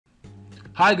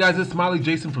Hi guys, it's Smiley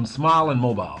Jason from Smile and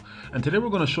Mobile, and today we're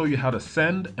going to show you how to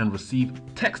send and receive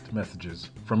text messages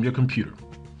from your computer.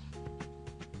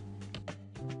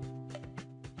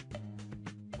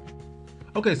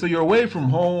 Okay, so you're away from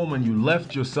home and you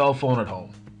left your cell phone at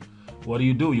home. What do?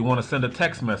 You want to send a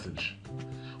text message.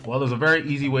 Well, there's a very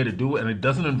easy way to do it, and it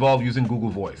doesn't involve using Google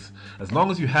Voice. As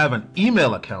long as you have an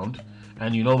email account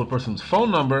and you know the person's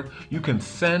phone number, you can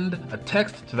send a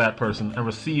text to that person and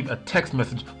receive a text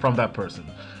message from that person.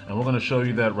 And we're going to show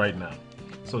you that right now.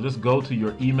 So just go to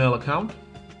your email account,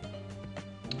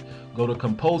 go to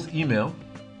Compose Email,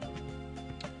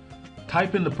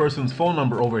 type in the person's phone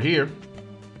number over here.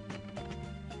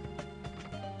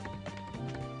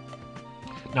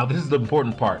 Now this is the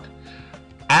important part.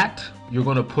 You're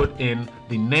going to put in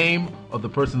the name of the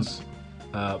person's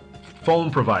phone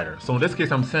provider. So in this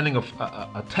case, I'm sending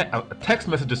a text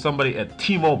message to somebody at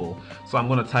T-Mobile. So I'm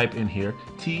going to type in here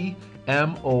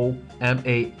tmomail.net.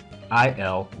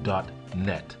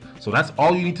 So that's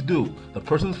all you need to do. The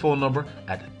person's phone number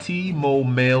at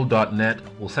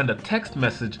tmomail.net will send a text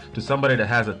message to somebody that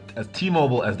has a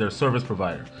T-Mobile as their service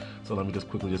provider. So let me just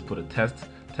quickly put a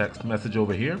text message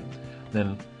over here.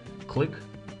 Then click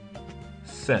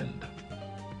send.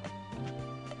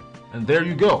 And there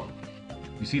you go.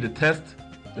 You see the text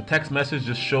message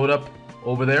just showed up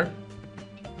over there.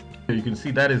 Here you can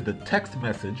see that is the text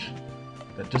message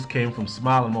that just came from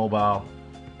Smile and Mobile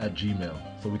at Gmail.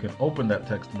 So we can open that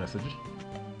text message.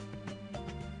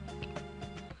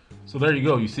 So there you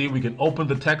go. You see we can open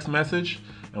the text message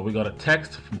and we got a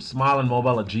text from Smile and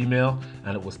Mobile at Gmail,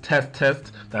 and it was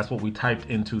test. That's what we typed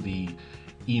into the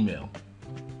email.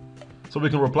 So we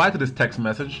can reply to this text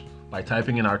message by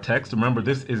typing in our text. Remember,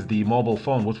 this is the mobile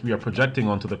phone which we are projecting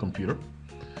onto the computer.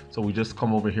 So we just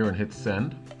come over here and hit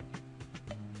send.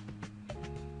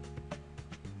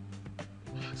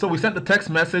 So we sent the text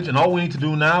message, and all we need to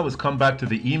do now is come back to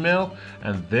the email,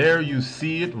 and there you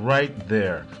see it right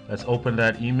there. Let's open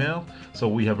that email. So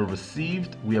we have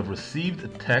received a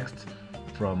text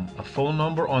from a phone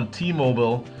number on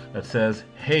T-Mobile that says,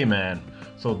 "Hey man."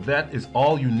 So that is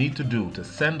all you need to do to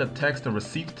send a text and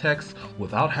receive text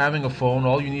without having a phone.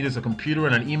 All you need is a computer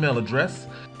and an email address,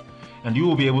 and you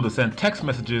will be able to send text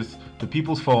messages to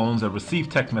people's phones and receive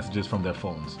text messages from their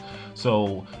phones.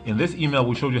 So in this email,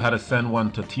 we showed you how to send one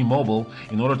to T-Mobile.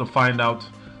 In order to find out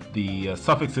the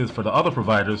suffixes for the other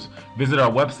providers, visit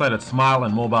our website at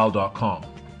smileandmobile.com.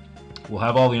 We'll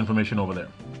have all the information over there.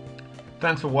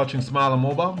 Thanks for watching Smile and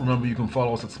Mobile. Remember, you can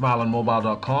follow us at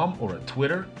smileandmobile.com or at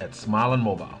Twitter at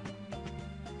smileandmobile.